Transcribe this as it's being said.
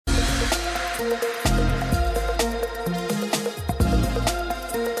Okay,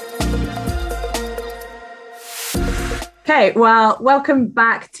 well, welcome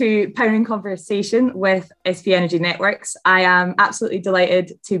back to Powering Conversation with SP Energy Networks. I am absolutely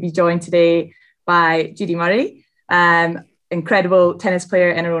delighted to be joined today by Judy Murray, incredible tennis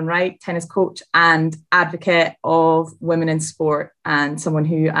player in her own right, tennis coach and advocate of women in sport, and someone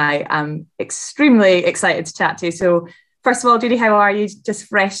who I am extremely excited to chat to. So first of all, Judy, how are you? Just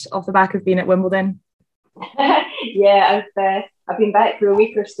fresh off the back of being at Wimbledon? Yeah, I've been back for a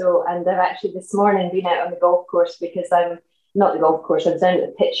week or so, and I've actually this morning been out on the golf course because I'm not the golf course. I was down at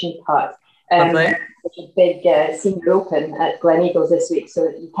the pitching putt, which is a big senior open at Gleneagles this week, so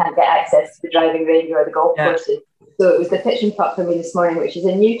you can't get access to the driving range or the golf courses. So it was the pitching putt for me this morning, which is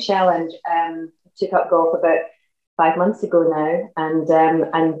a new challenge. I took up golf about 5 months ago now,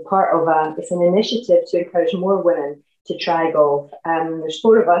 and part of it's an initiative to encourage more women to try golf. There's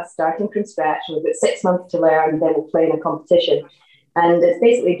 4 of us starting from scratch, and we've got 6 months to learn, and then we'll play in a competition. And it's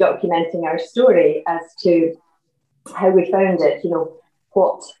basically documenting our story as to how we found it,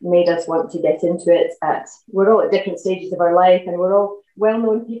 what made us want to get into it. We're all at different stages of our life, and we're all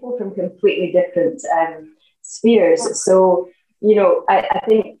well-known people from completely different spheres. So, I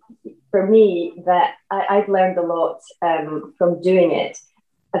think for me that I've learned a lot from doing it,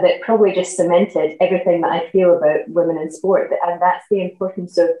 that probably just cemented everything that I feel about women in sport. And that's the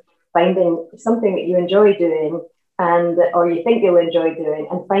importance of finding something that you enjoy doing or you think you'll enjoy doing,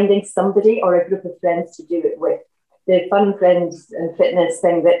 and finding somebody or a group of friends to do it with. The fun, friends and fitness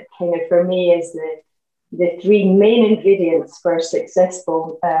thing that kind of for me is the 3 main ingredients for a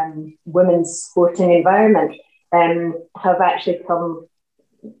successful women's sporting environment have actually come,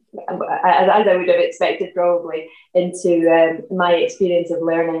 as I would have expected probably, into my experience of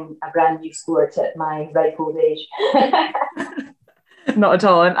learning a brand new sport at my ripe old age. Not at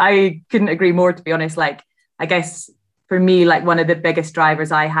all. And I couldn't agree more, to be honest. I guess for me, one of the biggest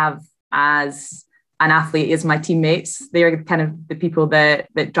drivers I have as an athlete is my teammates. They're kind of the people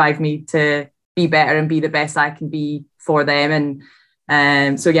that drive me to be better and be the best I can be for them.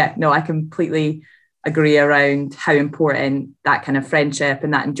 And I completely agree around how important that kind of friendship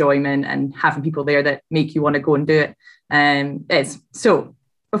and that enjoyment and having people there that make you want to go and do it is. So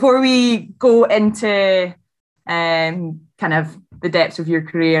before we go into kind of the depths of your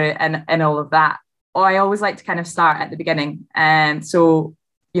career and all of that, I always like to kind of start at the beginning. So,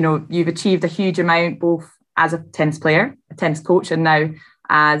 you've achieved a huge amount, both as a tennis player, a tennis coach, and now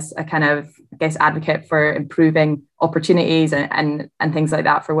as a kind of, advocate for improving opportunities and things like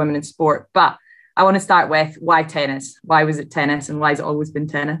that for women in sport. But I want to start with, why tennis? Why was it tennis, and why has it always been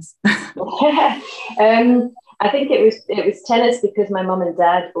tennis? I think it was tennis because my mum and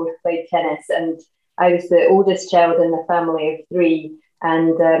dad both played tennis, and I was the oldest child in a family of 3,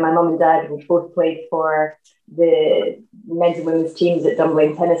 and my mum and dad both played for the men's and women's teams at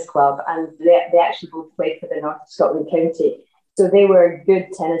Dunblane Tennis Club, and they actually both played for the North of Scotland County. So they were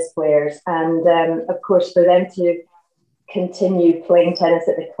good tennis players, and of course for them to continue playing tennis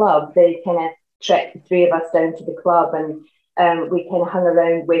at the club, they kind of trekked the 3 of us down to the club, and we kind of hung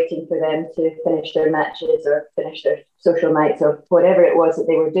around waiting for them to finish their matches or finish their social nights or whatever it was that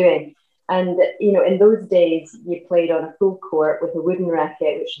they were doing. And, in those days, you played on a full court with a wooden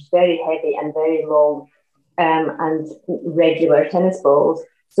racket, which is very heavy and very long, and regular tennis balls.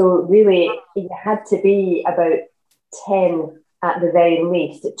 So really, you had to be about 10 at the very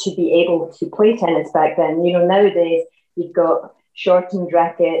least to be able to play tennis back then. Nowadays, you've got shortened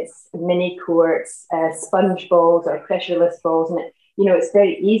rackets, mini courts, sponge balls or pressureless balls. And, it's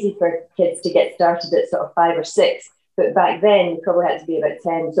very easy for kids to get started at sort of 5 or 6. But back then, you probably had to be about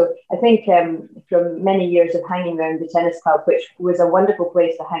 10. So I think from many years of hanging around the tennis club, which was a wonderful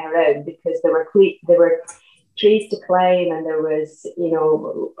place to hang around because there were trees to climb, and there was,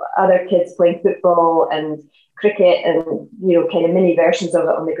 other kids playing football and cricket and, kind of mini versions of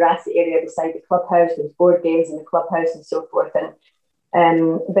it on the grassy area beside the clubhouse. There was board games in the clubhouse and so forth.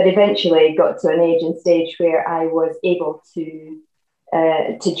 But eventually got to an age and stage where I was able to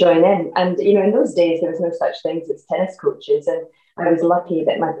join in. And, in those days, there was no such things as tennis coaches. And I was lucky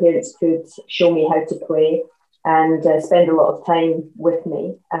that my parents could show me how to play and spend a lot of time with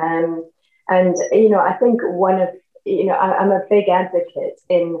me. I think I'm a big advocate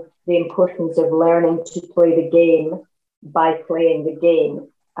in the importance of learning to play the game by playing the game.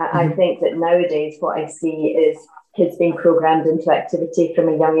 I think that nowadays what I see is kids being programmed into activity from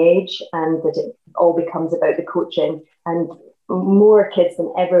a young age, and that it all becomes about the coaching, and more kids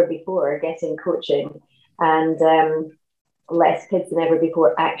than ever before are getting coaching, and less kids than ever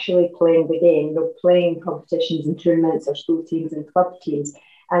before actually playing the game, playing competitions and tournaments or school teams and club teams.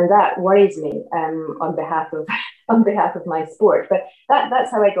 and that worries me on behalf of my sport. But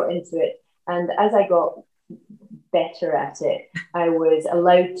that's how I got into it. And as I got better at it, I was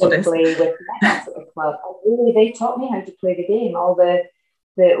allowed to play with at the club. And really, they taught me how to play the game. All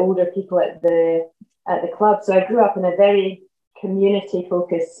the older people at the club. So I grew up in a very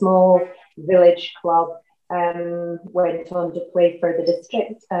community-focused, small village club. Went on to play for the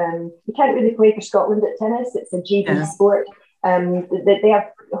district. You can't really play for Scotland at tennis. It's a GB sport. They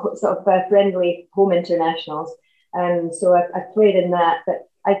have sort of friendly home internationals. So I've played in that. But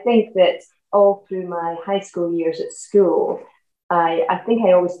I think that all through my high school years at school, I think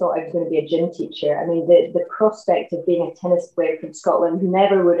I always thought I was going to be a gym teacher. I mean, the prospect of being a tennis player from Scotland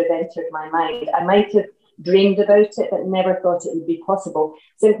never would have entered my mind. I might have dreamed about it, but never thought it would be possible,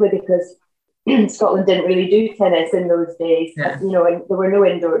 simply because Scotland didn't really do tennis in those days. And there were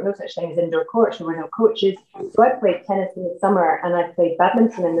no such thing as indoor courts. There were no coaches. So I played tennis in the summer, and I played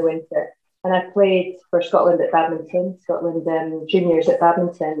badminton in the winter. And I played for Scotland at badminton, Scotland juniors at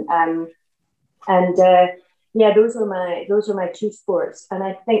badminton. Those were my two sports. And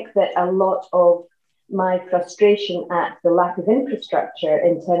I think that a lot of my frustration at the lack of infrastructure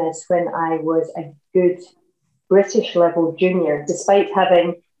in tennis when I was a good British level junior, despite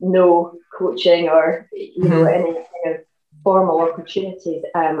having no coaching or any kind of formal opportunities,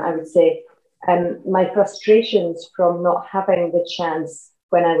 I would say my frustrations from not having the chance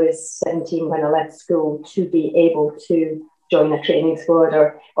when I was 17, when I left school, to be able to join a training squad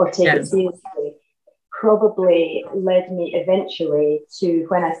or take it seriously, probably led me eventually to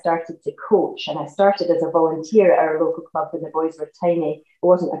when I started to coach. And I started as a volunteer at our local club when the boys were tiny. I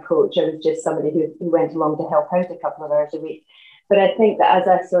wasn't a coach. I was just somebody who went along to help out a couple of hours a week. But I think that as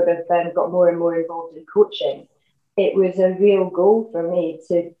I sort of got more and more involved in coaching, it was a real goal for me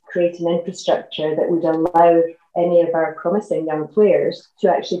to create an infrastructure that would allow any of our promising young players to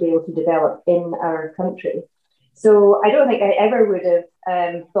actually be able to develop in our country. So I don't think I ever would have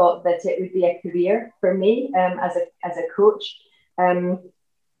thought that it would be a career for me as a coach,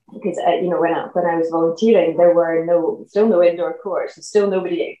 because when I was volunteering, there were still no indoor courts, still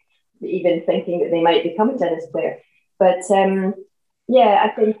nobody even thinking that they might become a tennis player. But I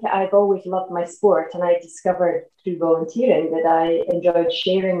think I've always loved my sport, and I discovered through volunteering that I enjoyed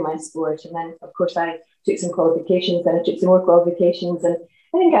sharing my sport. And then, of course, I took some qualifications, and I took some more qualifications, and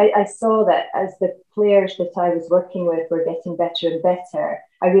I think I saw that as the players that I was working with were getting better and better,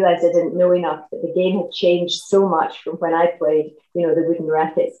 I realised I didn't know enough, that the game had changed so much from when I played, the wooden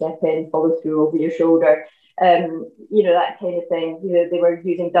racket, step in, follow through over your shoulder, that kind of thing. They were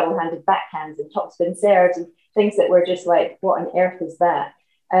using double-handed backhands and topspin serves and things that were just like, what on earth is that?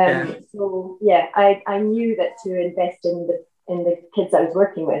 So, I knew that to invest in the kids I was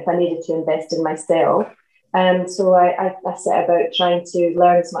working with, I needed to invest in myself. So I set about trying to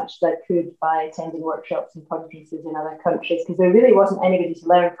learn as much as I could by attending workshops and conferences in other countries, because there really wasn't anybody to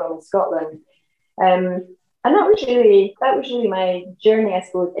learn from in Scotland. And that was really my journey, I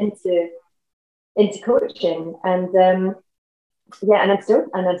suppose, into coaching. And and I'm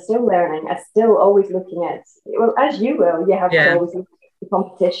still learning. I'm still always looking at, well, as you will, you have to always look at the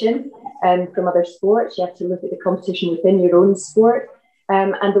competition from other sports. You have to look at the competition within your own sport.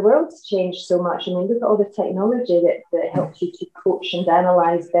 And the world's changed so much. I mean, look at all the technology that helps you to coach and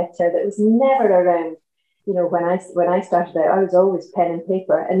analyze better. That was never around. When I started out, I was always pen and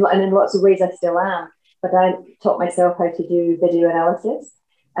paper, and in lots of ways I still am. But I taught myself how to do video analysis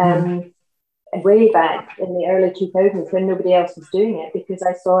way back in the early 2000s when nobody else was doing it, because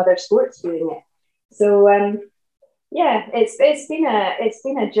I saw other sports doing it. So it's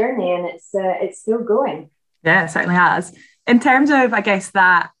been a journey, and it's still going. Yeah, it certainly has. In terms of, I guess,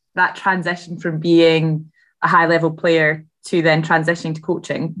 that transition from being a high level player to then transitioning to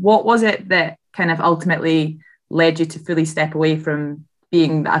coaching, what was it that kind of ultimately led you to fully step away from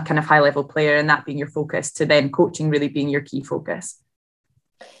being a kind of high level player and that being your focus to then coaching really being your key focus?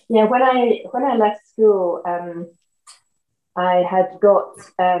 Yeah, when I left school, I had got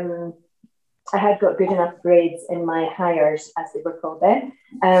good enough grades in my hires, as they were called then,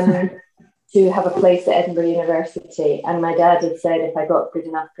 to have a place at Edinburgh University. And my dad had said if I got good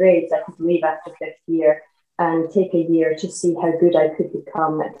enough grades, I could leave after fifth year and take a year to see how good I could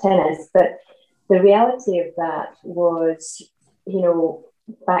become at tennis. But the reality of that was,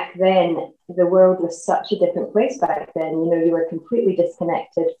 back then, the world was such a different place back then. You were completely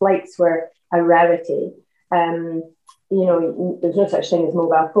disconnected. Flights were a rarity. There's no such thing as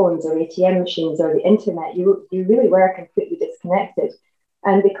mobile phones or ATM machines or the internet. You really were completely disconnected.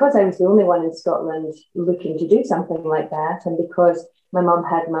 And because I was the only one in Scotland looking to do something like that, and because my mum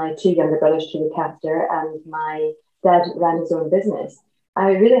had my two younger brothers to look after and my dad ran his own business,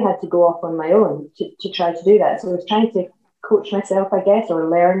 I really had to go off on my own to try to do that. So I was trying to coach myself, I guess, or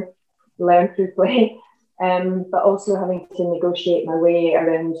learn through play, but also having to negotiate my way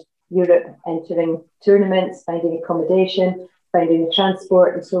around Europe, entering tournaments, finding accommodation, finding the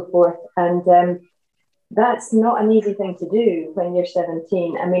transport, and so forth. And that's not an easy thing to do when you're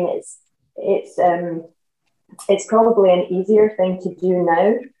 17. I mean, it's probably an easier thing to do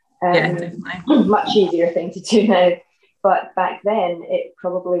now. Yeah, definitely. Much easier thing to do now. But back then, it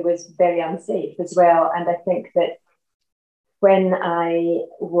probably was very unsafe as well. And I think that when I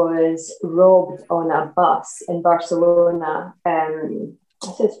was robbed on a bus in Barcelona,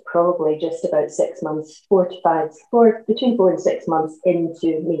 this is probably just about 6 months, between 4 and 6 months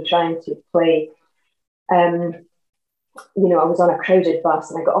into me trying to play. I was on a crowded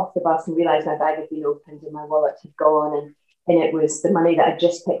bus and I got off the bus and realised my bag had been opened and my wallet had gone, and it was the money that I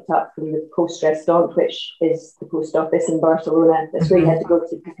just picked up from the Post Restaurant, which is the post office in Barcelona. That's where you had to go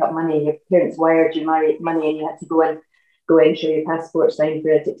to pick up money. Your parents wired you money and you had to go in, show your passport, sign for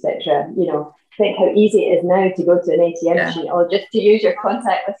it, etc. Think how easy it is now to go to an ATM machine or just to use your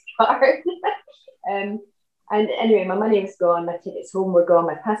contactless card. And anyway, my money was gone, my tickets home were gone,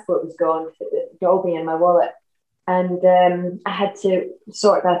 my passport was gone, it all being in my wallet. And I had to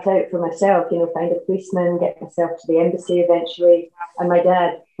sort that out for myself, find a policeman, get myself to the embassy eventually. And my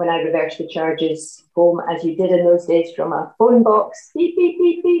dad, when I reversed the charges home, as you did in those days, from a phone box, beep, beep,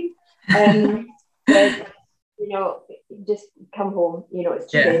 beep, beep, said, just come home,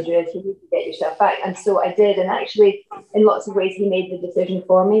 it's too dangerous, you need to get yourself back. And so I did. And actually, in lots of ways, he made the decision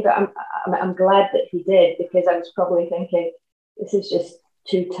for me. But I'm glad that he did, because I was probably thinking, this is just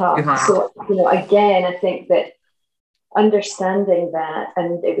too tough. So, again, I think that understanding that,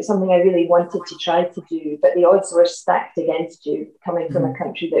 and it was something I really wanted to try to do, but the odds were stacked against you, coming from a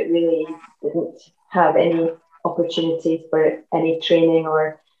country that really didn't have any opportunities for any training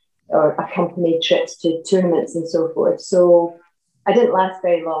or accompanied trips to tournaments and so forth. So I didn't last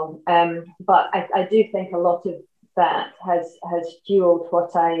very long, but I do think a lot of that has fueled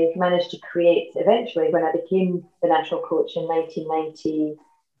what I managed to create eventually when I became the national coach in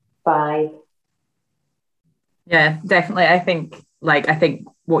 1995. Yeah, definitely. I think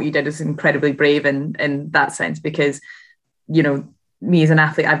what you did is incredibly brave in that sense, because, me as an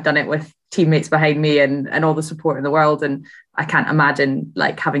athlete, I've done it with teammates behind me and all the support in the world. And I can't imagine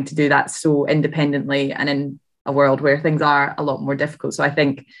having to do that so independently and in a world where things are a lot more difficult. So I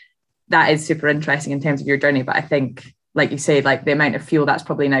think that is super interesting in terms of your journey. But I think, like you say, the amount of fuel that's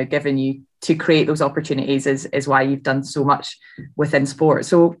probably now given you to create those opportunities is why you've done so much within sport.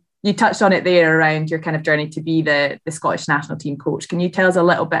 So you touched on it there around your kind of journey to be the Scottish national team coach. Can you tell us a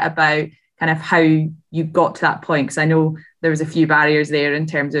little bit about kind of how you got to that point? Because I know there was a few barriers there in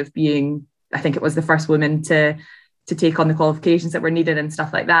terms of being, I think it was the first woman to take on the qualifications that were needed and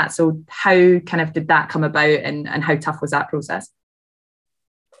stuff like that. So how kind of did that come about, and how tough was that process?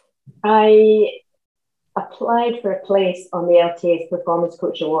 I applied for a place on the LTA's Performance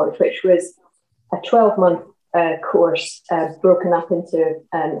Coach Award, which was a 12-month course broken up into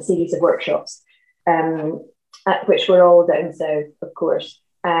a series of workshops, which were all down south, of course.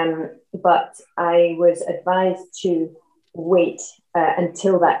 But I was advised to wait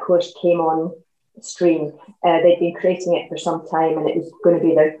until that course came on stream. They'd been creating it for some time, and it was going to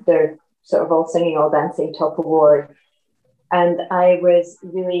be their sort of all singing, all dancing top award. And I was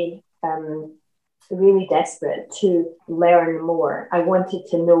really, really desperate to learn more. I wanted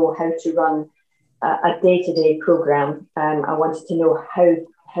to know how to run a day-to-day program. I wanted to know how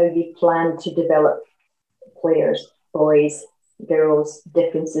you plan to develop players, boys, girls,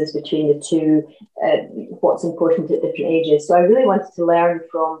 differences between the two, what's important at different ages. So I really wanted to learn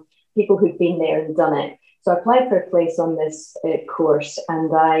from people who'd been there and done it. So I applied for a place on this course,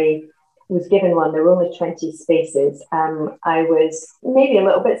 and I was given one. There were only 20 spaces. I was maybe a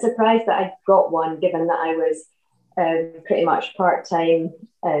little bit surprised that I got one, given that I was pretty much part-time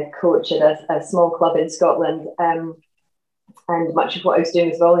coach at a small club in Scotland, and much of what I was doing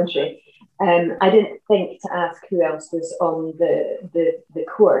was voluntary. I didn't think to ask who else was on the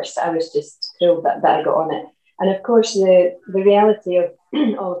course. I was just thrilled that I got on it. And of course, the reality of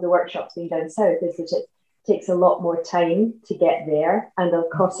all of the workshops being down south is that it takes a lot more time to get there, and it'll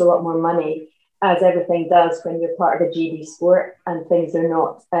cost a lot more money, as everything does when you're part of a GB sport and things are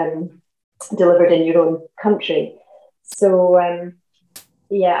not delivered in your own country. So I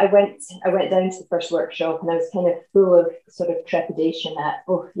went down to the first workshop, and I was kind of full of sort of trepidation at,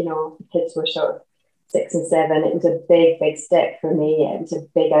 the kids were sort of 6 and 7. It was a big step for me. It was a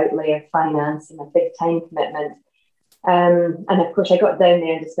big outlay of finance and a big time commitment. And of course, I got down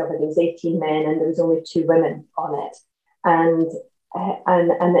there and discovered there was 18 men and there was only 2 women on it. And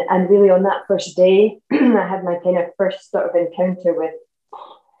and really on that first day, I had my kind of first sort of encounter with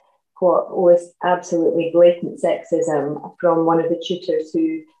what was absolutely blatant sexism from one of the tutors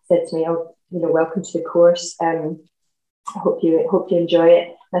who said to me, "Oh, welcome to the course. I hope you enjoy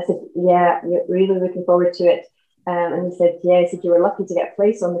it." And I said, "Yeah, really looking forward to it." And he said, "Yeah." He said, "You were lucky to get a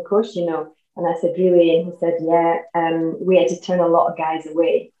place on the course, you know." And I said, "Really?" And he said, "Yeah, we had to turn a lot of guys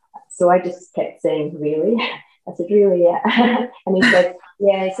away." So I just kept saying, "Really?" I said, "Really, yeah." And he said,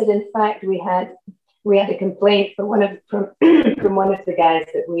 "Yeah." He said, "In fact, we had a complaint from one of the guys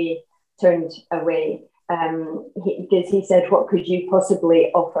that we turned away, because he said, 'What could you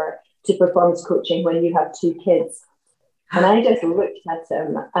possibly offer to performance coaching when you have two kids?'" And I just looked at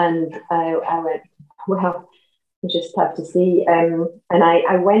him and I went, "Well, we'll just have to see." And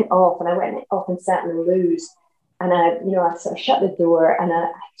I went off and sat in the loos, and I sort of shut the door, and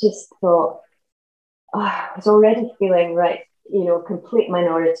I just thought, I was already feeling complete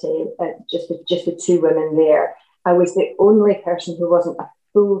minority, just the two women there. I was the only person who wasn't a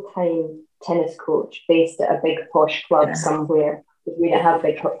full-time tennis coach based at a big posh club somewhere. We didn't have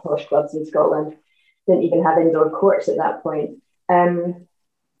big posh clubs in Scotland. Didn't even have indoor courts at that point. And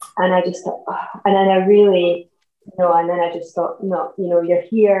I just thought, and then I really, and then I just thought, no, you're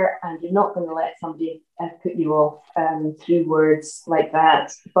here and you're not going to let somebody put you off through words like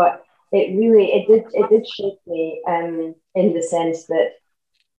that. But it did shake me in the sense that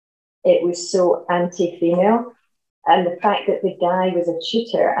it was so anti-female. And the fact that the guy was a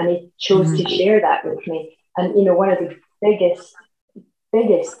tutor and he chose to share that with me. And, one of the biggest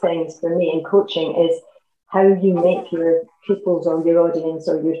things for me in coaching is how you make your pupils or your audience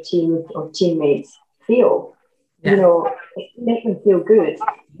or your team or teammates feel. If you make them feel good,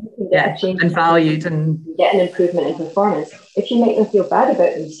 you can get a change and valued and get an improvement in performance. If you make them feel bad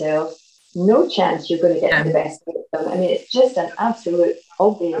about themselves, no chance you're going to get the best of them. I mean, it's just an absolute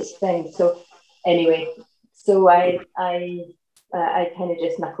obvious thing. So anyway, so I kind of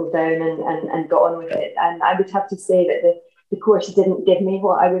just knuckled down and got on with it. And I would have to say that the course didn't give me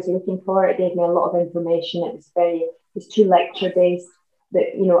what I was looking for. It gave me a lot of information. It was too lecture based.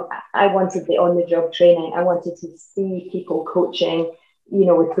 That I wanted the on-the-job training. I wanted to see people coaching,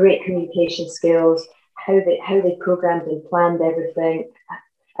 with great communication skills, how they programmed and planned everything.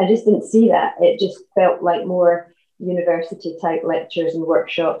 I just didn't see that. It just felt like more university type lectures and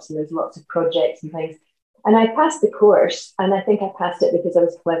workshops, and there's lots of projects and things. And I passed the course, and I think I passed it because I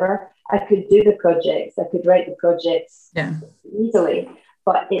was clever. I could do the projects. I could write the projects easily,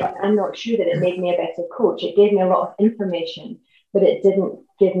 but I'm not sure that it made me a better coach. It gave me a lot of information, but it didn't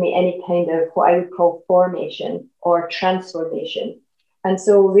give me any kind of what I would call formation or transformation. And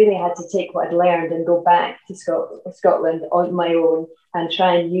so really I had to take what I'd learned and go back to Scotland on my own and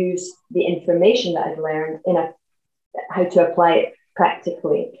try and use the information that I'd learned how to apply it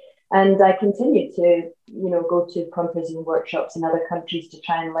practically. And I continued to, go to conferences and workshops in other countries to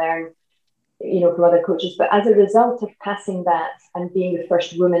try and learn, from other coaches. But as a result of passing that and being the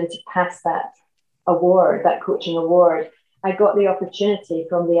first woman to pass that award, that coaching award, I got the opportunity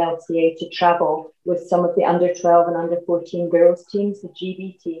from the LTA to travel with some of the under 12 and under 14 girls teams, the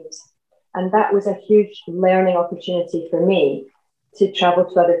GB teams. And that was a huge learning opportunity for me to travel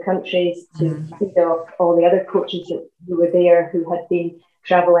to other countries, to feed off all the other coaches who were there who had been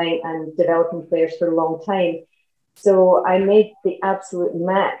traveling and developing players for a long time. So I made the absolute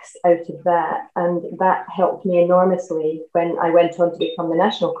max out of that. And that helped me enormously when I went on to become the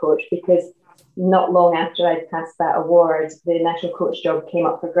national coach, because not long after I'd passed that award, the national coach job came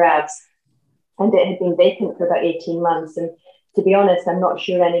up for grabs, and it had been vacant for about 18 months. And to be honest, I'm not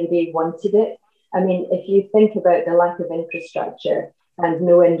sure anybody wanted it. I mean, if you think about the lack of infrastructure and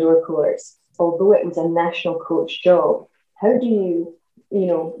no indoor courts, although it was a national coach job, how do you,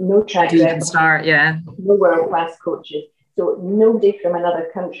 no track record, start, no world-class coaches. So nobody from another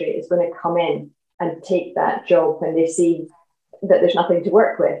country is going to come in and take that job when they see that there's nothing to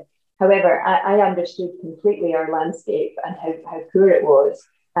work with. However, I understood completely our landscape and how poor it was.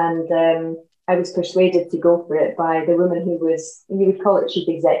 And I was persuaded to go for it by the woman who was, you would call it chief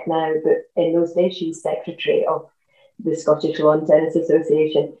exec now, but in those days she was secretary of the Scottish Lawn Tennis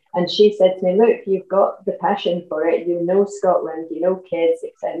Association. And she said to me, "Look, you've got the passion for it. You know Scotland, you know kids,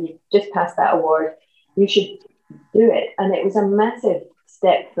 and you've just passed that award. You should do it." And it was a massive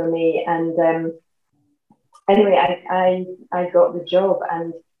step for me. And anyway, I got the job,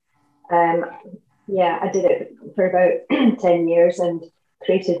 and I did it for about 10 years and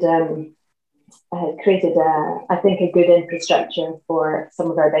created I think a good infrastructure for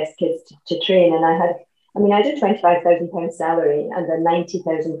some of our best kids to train. And I had a £25,000 salary and a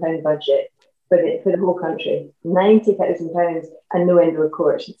 £90,000 budget. for the whole country, £90,000 and no indoor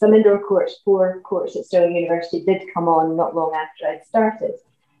courts. Some indoor courts, 4 courts at Stirling University did come on not long after I'd started,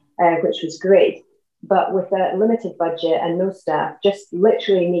 which was great. But with a limited budget and no staff, just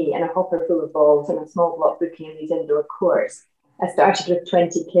literally me and a hopper full of balls and a small block booking in these indoor courts, I started with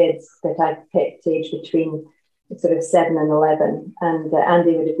 20 kids that I picked aged between sort of 7 and 11. And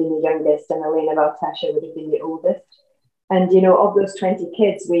Andy would have been the youngest and Elena Valtasha would have been the oldest. And, of those 20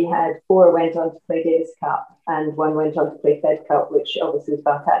 kids, we had 4 went on to play Davis Cup and 1 went on to play Fed Cup, which obviously was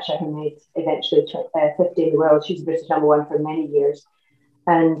Valtasha, who made eventually 50 in the world. She's British #1 for many years.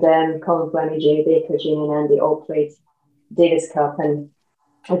 And Colin Fleming, Jamie Baker, Jane and Andy all played Davis Cup. And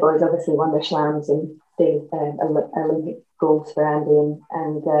the boys obviously won their slams and Olympic golds for Andy.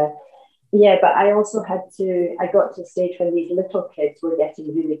 But I also I got to the stage when these little kids were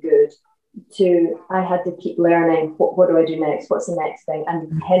getting really good. I had to keep learning, what do I do next? What's the next thing?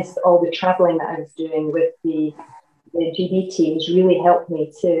 And hence all the traveling that I was doing with the GB teams really helped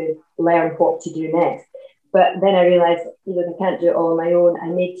me to learn what to do next. But then I realized, I can't do it all on my own. I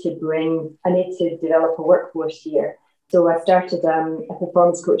need to develop a workforce here. So I started a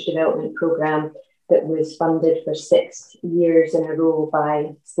performance coach development program that was funded for 6 years in a row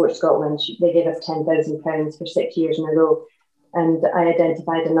by Sports Scotland. They gave us £10,000 for 6 years in a row. And I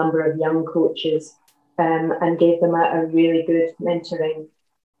identified a number of young coaches and gave them a really good mentoring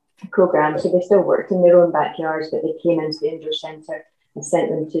program. So they still worked in their own backyards, but they came into the indoor centre. I sent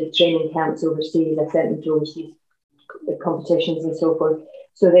them to training camps overseas. I sent them to overseas competitions and so forth,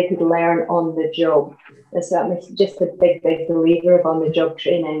 so they could learn on the job. And so I'm just a big, big believer of on the job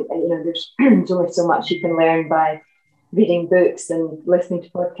training. And, there's only so much you can learn by reading books and listening to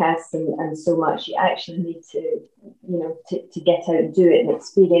podcasts and so much. You actually need to, to get out and do it and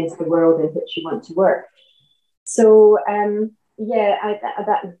experience the world in which you want to work. So that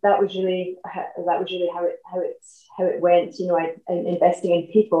was really how it went. Investing in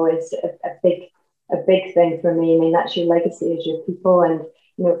people is a big thing for me. I mean, that's your legacy, is your people. And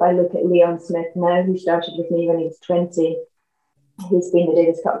if I look at Leon Smith now, who started with me when he was 20, he's been the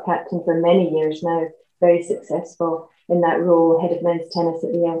Davis Cup captain for many years now, very successful in that role, head of men's tennis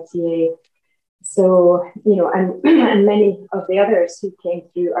at the LTA. So, and many of the others who came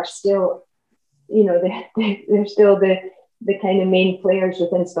through are still, they're still the kind of main players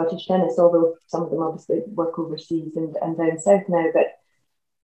within Scottish tennis, although some of them obviously work overseas and down south now. But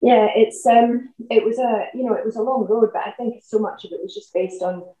yeah, it was a long road, but I think so much of it was just based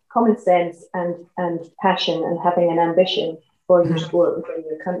on common sense and passion and having an ambition for your sport within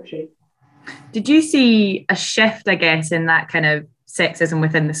your country. Did you see a shift, I guess, in that kind of sexism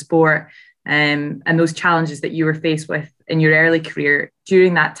within the sport and those challenges that you were faced with in your early career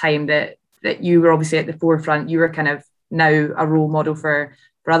during that time that you were obviously at the forefront? You were kind of now a role model for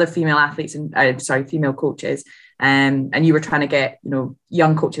other female athletes and female coaches, and you were trying to get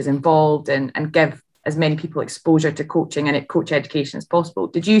young coaches involved and give as many people exposure to coaching and coach education as possible.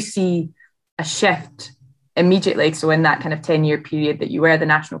 Did you see a shift immediately, so in that kind of 10-year period that you were the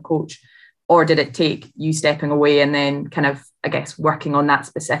national coach, or did it take you stepping away and then kind of, I guess, working on that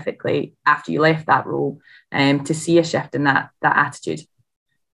specifically after you left that role to see a shift in that attitude?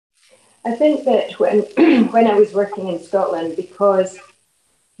 I think that when I was working in Scotland, because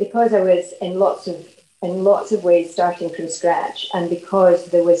I was in lots of ways starting from scratch, and because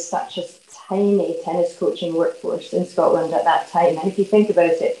there was such a tiny tennis coaching workforce in Scotland at that time, and if you think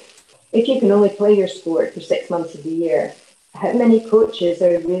about it, if you can only play your sport for 6 months of the year, how many coaches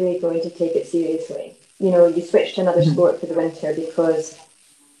are really going to take it seriously? You switch to another sport for the winter because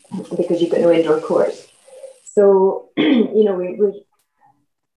you've got no indoor courts. So,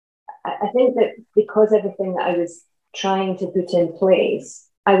 I think that because everything that I was trying to put in place,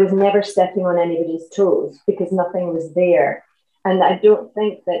 I was never stepping on anybody's toes because nothing was there. And I don't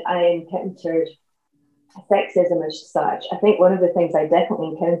think that I encountered sexism as such. I think one of the things I definitely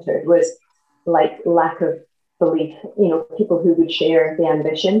encountered was lack of belief, people who would share the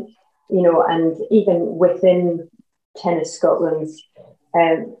ambition, and even within Tennis Scotland's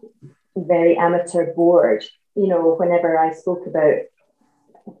very amateur board, whenever I spoke about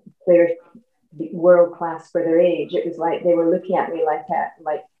players world class for their age, it was like they were looking at me like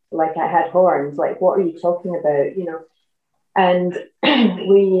I had horns, like, what are you talking about, and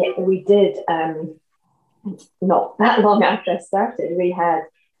we did not that long after I started, we had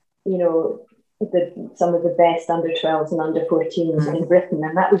some of the best under 12s and under 14s in Britain,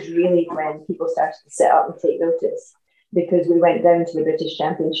 and that was really when people started to sit up and take notice, because we went down to the British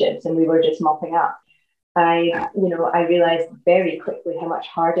Championships and we were just mopping up. I realized very quickly how much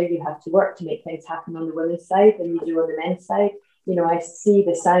harder you have to work to make things happen on the women's side than you do on the men's side. I see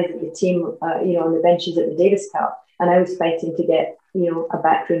the size of the team, on the benches at the Davis Cup, and I was fighting to get, a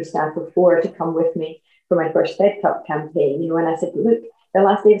backroom staff of 4 to come with me for my first Fed Cup campaign, and I said, look, the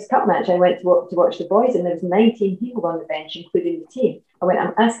last Davis Cup match, I went to watch the boys, and there was 19 people on the bench, including the team. I went,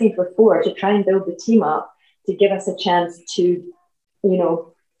 I'm asking for 4 to try and build the team up to give us a chance to,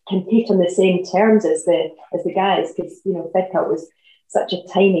 compete on the same terms as the guys, because Fed Cup was such a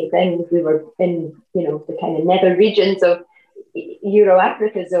tiny thing. We were in the kind of nether regions of Euro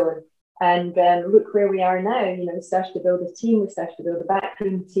Africa zone, and look where we are now. We started to build a team, we started to build a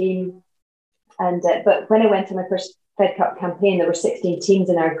backroom team, and but when I went to my first Fed Cup campaign, there were 16 teams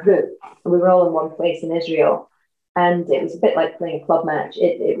in our group, and we were all in one place in Israel, and it was a bit like playing a club match.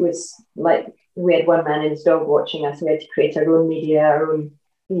 It was like we had one man and his dog watching us. We had to create our own media, our own,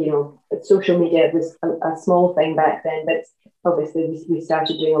 social media was a small thing back then, but obviously we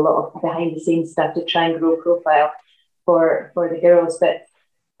started doing a lot of behind the scenes stuff to try and grow profile for the girls. But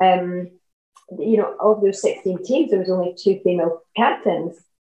of those 16 teams, there was only 2 female captains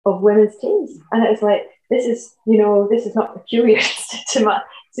of women's teams, and it was like, this is not peculiar to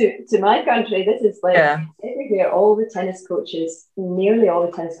my country. This is like everywhere. All the tennis coaches, nearly all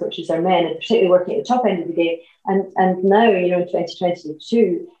the tennis coaches are men, and particularly working at the top end of the game. And now, in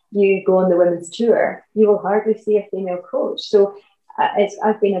 2022, you go on the women's tour, you will hardly see a female coach. So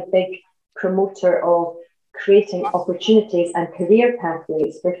I've been a big promoter of creating opportunities and career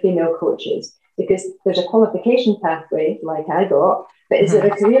pathways for female coaches, because there's a qualification pathway like I got, but is there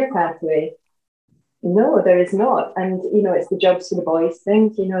a career pathway? No, there is not. And, it's the jobs for the boys thing,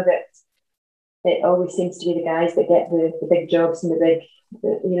 that it always seems to be the guys that get the big jobs and the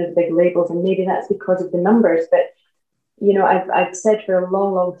big labels. And maybe that's because of the numbers. But, I've said for a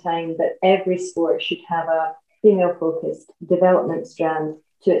long, long time that every sport should have a female-focused development strand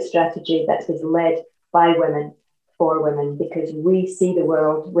to its strategy that is led by women for women, because we see the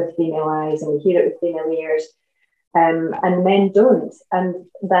world with female eyes and we hear it with female ears, and men don't. And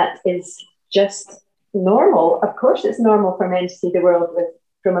that is just normal. Of course, it's normal for men to see the world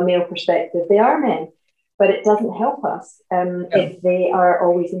from a male perspective. They are men, but it doesn't help us if they are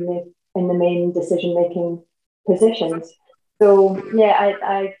always in the main decision making positions. So yeah,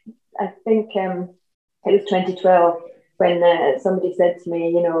 I think it was 2012 when somebody said to me,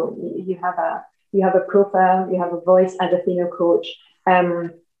 you have a profile, you have a voice as a female coach,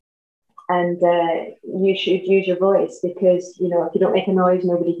 and you should use your voice, because if you don't make a noise,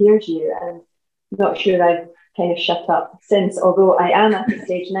 nobody hears you. And not sure I've kind of shut up since, although I am at the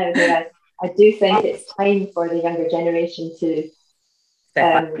stage now where I do think it's time for the younger generation to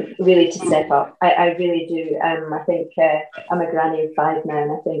really to step up. I really do. I think I'm a granny of 5 now,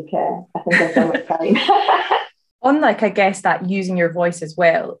 and I think I've done my time. On I guess that using your voice as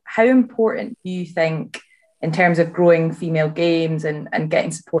well, how important do you think in terms of growing female games and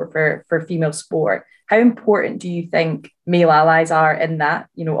getting support for female sport, how important do you think male allies are in that?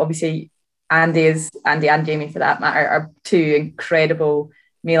 Obviously Andy and Jamie, for that matter, are 2 incredible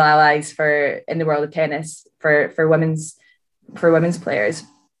male allies in the world of tennis for women's players,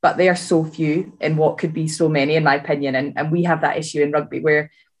 but they are so few in what could be so many, in my opinion. And we have that issue in rugby where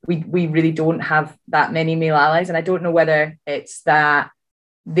we really don't have that many male allies. And I don't know whether it's that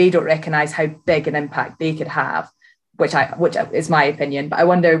they don't recognise how big an impact they could have, which is my opinion. But I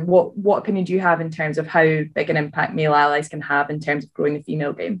wonder what opinion do you have in terms of how big an impact male allies can have in terms of growing the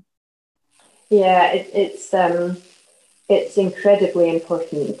female game? Yeah, it's incredibly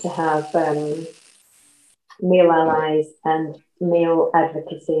important to have male allies and male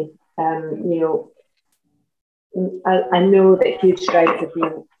advocacy. I know that huge strides have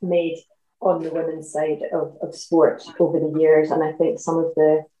been made on the women's side of sport over the years, and I think some of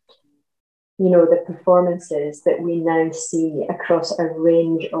the performances that we now see across a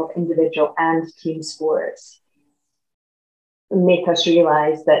range of individual and team sports make us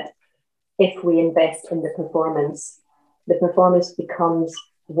realise that if we invest in the performance becomes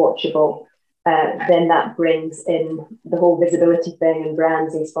watchable. Then that brings in the whole visibility thing and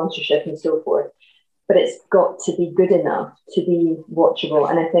brands and sponsorship and so forth. But it's got to be good enough to be watchable.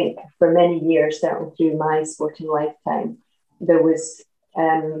 And I think for many years, certainly through my sporting lifetime, there was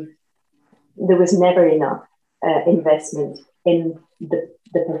never enough investment in the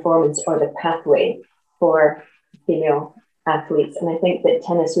performance or the pathway for female athletes. And I think that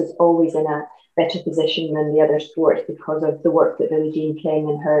tennis was always in a better position than the other sports because of the work that Billie Jean King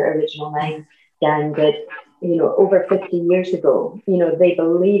and her original 9 gang did, over 50 years ago. They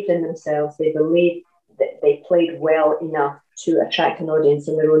believed in themselves. They believed that they played well enough to attract an audience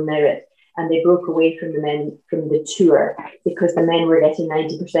in their own merit. And they broke away from the men from the tour because the men were getting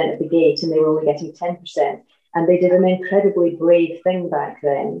 90% of the gate and they were only getting 10%. And they did an incredibly brave thing back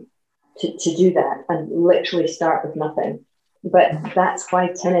then to do that and literally start with nothing. But that's why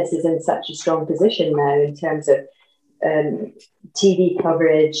tennis is in such a strong position now in terms of TV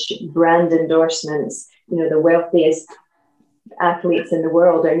coverage, brand endorsements. The wealthiest athletes in the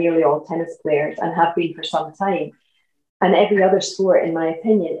world are nearly all tennis players and have been for some time. And every other sport, in my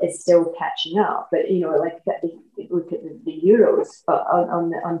opinion, is still catching up. But, look at the Euros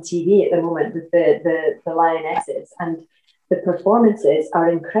on TV at the moment with the Lionesses, and the performances are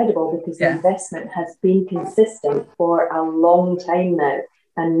incredible because the investment has been consistent for a long time now.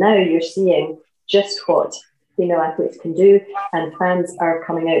 And now you're seeing just what female athletes can do, and fans are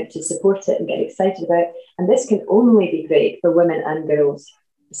coming out to support it and get excited about it. And this can only be great for women and girls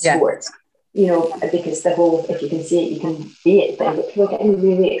sports. Because the whole, if you can see it, you can be it thing, but people are getting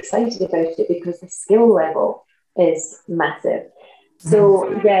really excited about it because the skill level is massive. So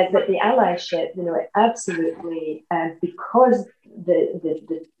the allyship, it absolutely, because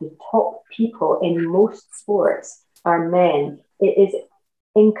the top people in most sports are men, it is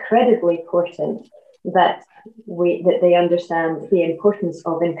incredibly important that they understand the importance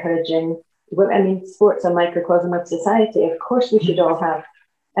of encouraging women. I mean, sports are a microcosm of society. Of course, we should all have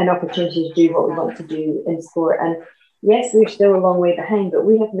an opportunity to do what we want to do in sport. And yes, we're still a long way behind, but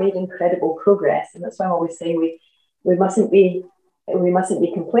we have made incredible progress. And that's why I'm always saying we mustn't be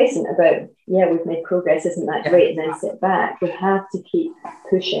complacent about, we've made progress, isn't that great? And then sit back. We have to keep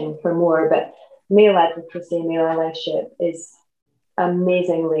pushing for more. But male advocacy, male allyship is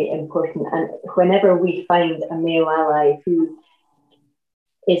amazingly important. And whenever we find a male ally who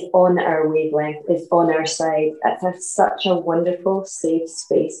is on our wavelength, is on our side, that's such a wonderful, safe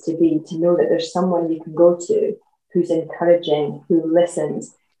space to know that there's someone you can go to who's encouraging, who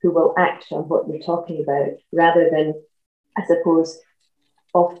listens, who will act on what you're talking about, rather than, I suppose,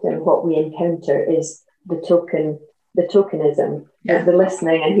 often what we encounter is the tokenism, the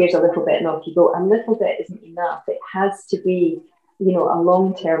listening, and here's a little bit and off you go. A little bit isn't enough. It has to be, a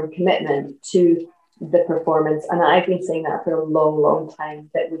long-term commitment to the performance. And I've been saying that for a long, long time,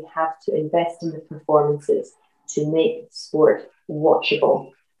 that we have to invest in the performances to make sport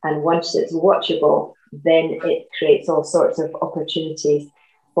watchable. And once it's watchable, then it creates all sorts of opportunities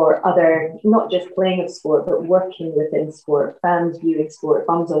for other, not just playing of sport, but working within sport, fans viewing sport,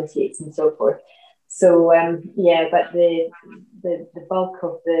 bums on seats and so forth. So, but the bulk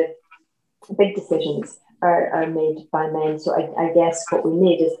of the big decisions are made by men. So I guess what we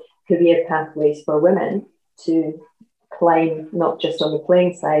need is career pathways for women to climb, not just on the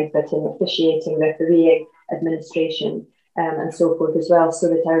playing side, but in officiating, refereeing, administration, and so forth as well, so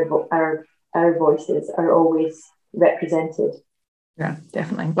that our voices are always represented. Yeah,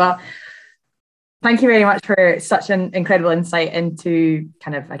 definitely. Well, thank you very much for such an incredible insight into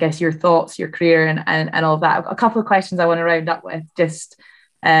kind of, I guess, your thoughts, your career and all of that. A couple of questions I want to round up with, just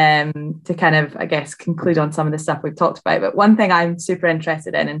to kind of, I guess, conclude on some of the stuff we've talked about. But one thing I'm super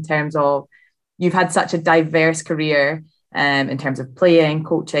interested in terms of, you've had such a diverse career in terms of playing,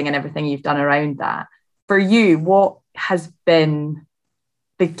 coaching, and everything you've done around that. For you, what has been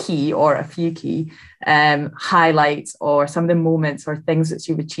the key, or a few key highlights, or some of the moments or things that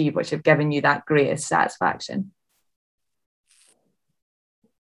you've achieved which have given you that greatest satisfaction?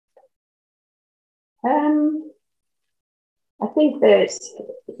 I think that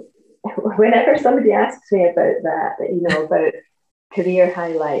whenever somebody asks me about that, about career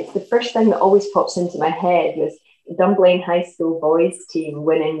highlights, the first thing that always pops into my head was Dunblane High School boys team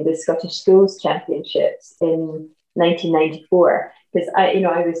winning the Scottish Schools Championships in 1994. Because I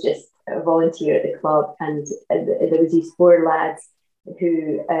was just a volunteer at the club, and there was these four lads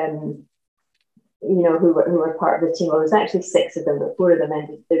who were part of the team. Well, there was actually six of them, but four of them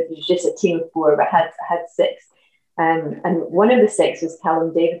ended. There was just a team of four, but had six. And one of the six was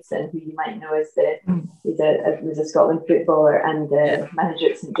Callum Davidson, who you might know as was a Scotland footballer and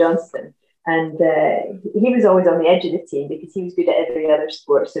manager at St Johnstone. And he was always on the edge of the team because he was good at every other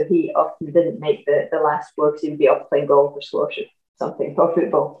sport. So he often didn't make the last four because he would be off playing golf or squash or something, or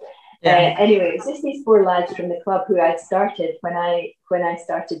football. Anyway, it's just these four lads from the club who I started when I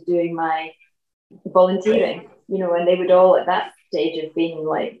started doing my volunteering, and they would all at that stage have been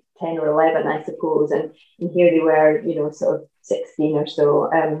like 10 or 11, I suppose, and here they were, sort of 16 or so,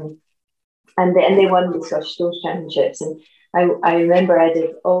 and they won the Scottish Schools Championships. And I remember I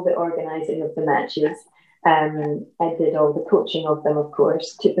did all the organising of the matches. I did all the coaching of them, of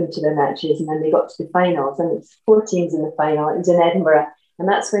course, took them to their matches, and then they got to the finals, and it was 4 teams in the final. It was in Edinburgh, and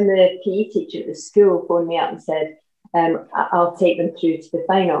that's when the PE teacher at the school phoned me up and said, I'll take them through to the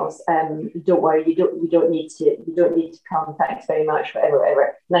finals. Don't worry, you don't need to come. Thanks very much,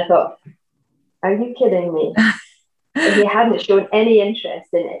 whatever. And I thought, Are you kidding me? He hadn't shown any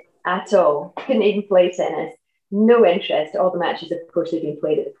interest in it at all. Couldn't even play tennis. No interest. All the matches, of course, had been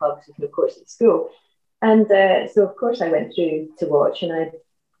played at the clubs and, of course, at school. And so, of course, I went through to watch, and I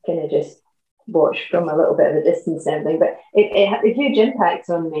kind of just watched from a little bit of a distance and everything. But it had a huge impact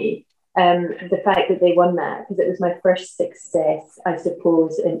on me, the fact that they won that, because it was my first success, I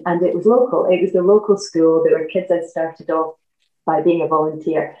suppose, and it was local. It was the local school. There were kids I started off by being a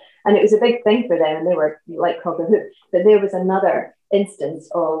volunteer. And it was a big thing for them, and they were like called a hoop. But there was another instance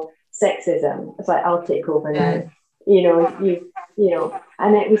of sexism. It's like, I'll take over now. You know,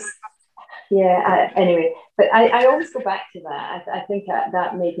 and it was, anyway. But I always go back to that. I think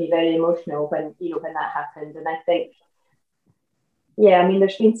that made me very emotional when that happened. And I think, I mean,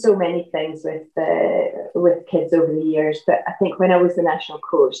 there's been so many things with kids over the years, but I think when I was the national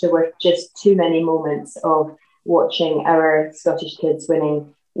coach, there were just too many moments of watching our Scottish kids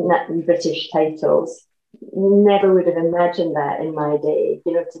winning British titles. Never would have imagined that in my day,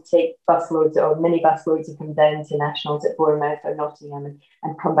 to take busloads or mini busloads of them down to nationals at Bournemouth or Nottingham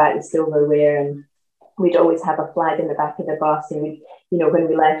and come back with silverware. And we'd always have a flag in the back of the bus, and we'd, when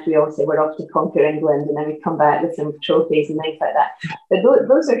we left, we all say we're off to conquer England, and then we'd come back with some trophies and things like that. But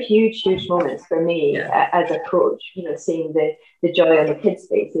those are huge moments for me as a coach, seeing the joy on the kids'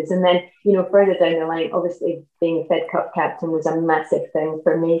 faces. And then, further down the line, obviously being a Fed Cup captain was a massive thing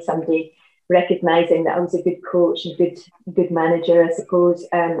for me. Somebody recognising that I was a good coach and good manager, I suppose,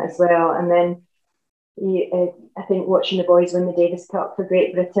 as well. And then I think watching the boys win the Davis Cup for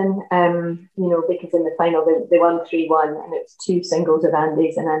Great Britain, because in the final they won 3-1, and it was two singles of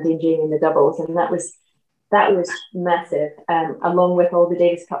Andy's and Andy and Jamie in the doubles, and that was massive, along with all the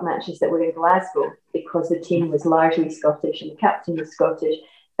Davis Cup matches that were in Glasgow, because the team was largely Scottish and the captain was Scottish.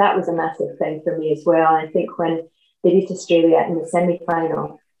 That was a massive thing for me as well. And I think when they beat Australia in the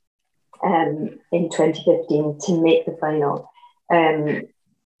semi-final in 2015 to make the final,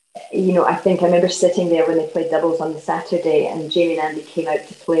 I think I remember sitting there when they played doubles on the Saturday, and Jamie and Andy came out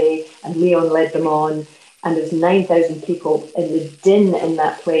to play, and Leon led them on, and there was 9,000 people in the din in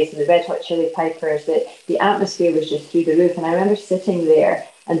that place, and the Red Hot Chili Peppers. The atmosphere was just through the roof. And I remember sitting there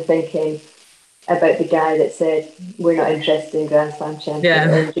and thinking about the guy that said, we're not interested in Grand Slam champions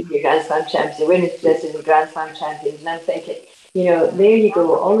or junior Grand Slam champions, we're interested in Grand Slam champions. And I'm thinking, there you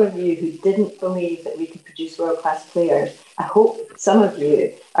go, all of you who didn't believe that we could produce world-class players. I hope some of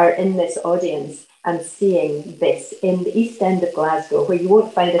you are in this audience and seeing this in the East End of Glasgow, where you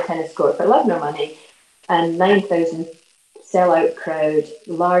won't find a tennis court for love nor money, and 9,000 sell-out crowd,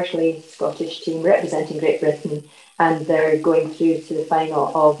 largely Scottish team representing Great Britain, and they're going through to the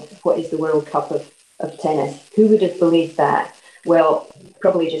final of what is the World Cup of tennis. Who would have believed that? Well,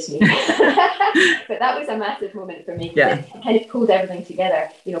 probably just me. But that was a massive moment for me. It kind of pulled everything together.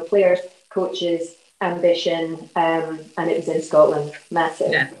 Players, coaches, ambition, and it was in Scotland.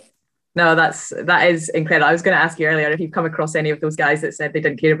 Massive. Yeah. No, that is incredible. I was going to ask you earlier if you've come across any of those guys that said they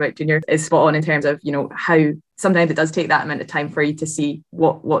didn't care about junior. Is spot on in terms of, how sometimes it does take that amount of time for you to see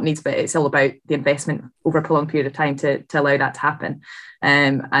what needs, but it's all about the investment over a prolonged period of time to allow that to happen.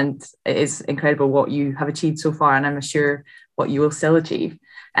 And it is incredible what you have achieved so far, and I'm sure what you will still achieve.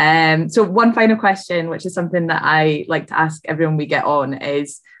 So one final question, which is something that I like to ask everyone we get on,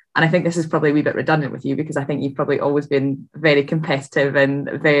 is, and I think this is probably a wee bit redundant with you, because I think you've probably always been very competitive and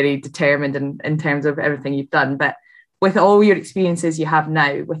very determined in terms of everything you've done. But with all your experiences you have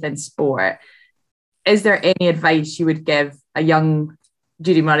now within sport, is there any advice you would give a young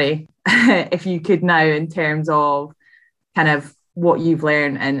Judy Murray, if you could now, in terms of kind of what you've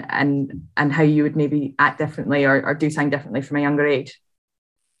learned and how you would maybe act differently or do something differently from a younger age?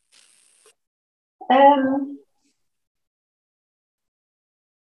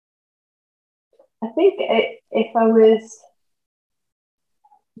 I think if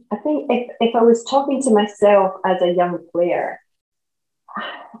I was talking to myself as a young player,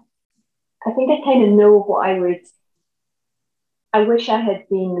 I think I kind of know what I wish I had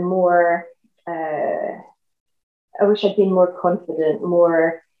been more, I wish I'd been more confident,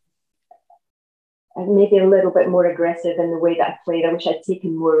 maybe a little bit more aggressive in the way that I played. I wish I'd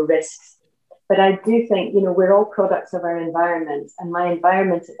taken more risks. But I do think, we're all products of our environment. And my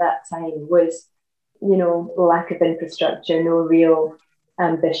environment at that time was, lack of infrastructure, no real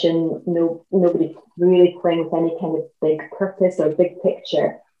ambition, nobody really playing with any kind of big purpose or big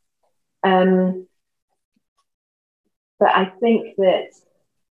picture. But I think that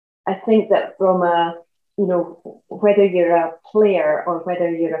from a, whether you're a player or whether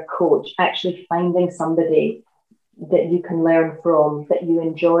you're a coach, actually finding somebody that you can learn from, that you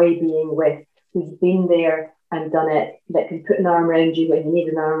enjoy being with, who's been there and done it, that can put an arm around you when you need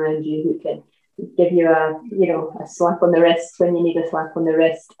an arm around you, who can give you a slap on the wrist when you need a slap on the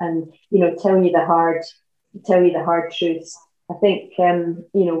wrist, and tell you the hard truths. I think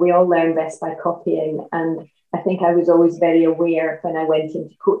we all learn best by copying, and I think I was always very aware when I went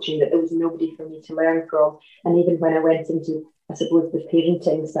into coaching that there was nobody for me to learn from. And even when I went into, I suppose, the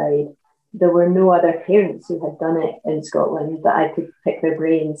parenting side, there were no other parents who had done it in Scotland that I could pick their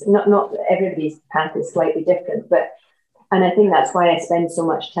brains. Not everybody's path is slightly different, and I think that's why I spend so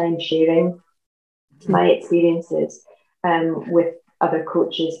much time sharing my experiences with other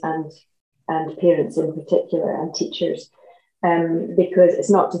coaches and parents in particular, and teachers. Because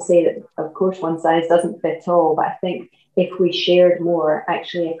it's not to say that, of course, one size doesn't fit all, but I think if we shared more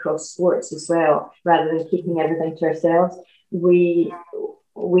actually across sports as well, rather than keeping everything to ourselves, we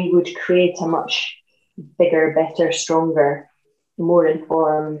would create a much bigger, better, stronger, more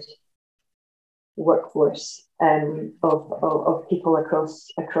informed workforce of people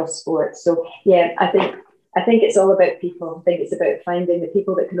across sports. So yeah, I think it's all about people. I think it's about finding the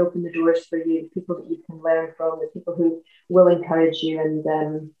people that can open the doors for you, the people that you can learn from, the people who will encourage you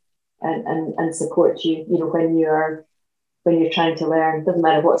and support you. When you're trying to learn, it doesn't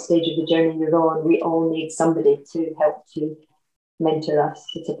matter what stage of the journey you're on. We all need somebody to help to mentor us,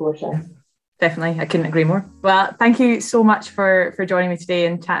 to support us. Definitely, I couldn't agree more. Well, thank you so much for joining me today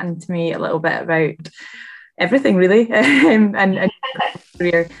and chatting to me a little bit about everything, really, and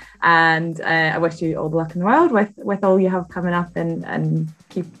career. And I wish you all the luck in the world with all you have coming up, and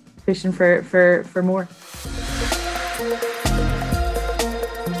keep pushing for more.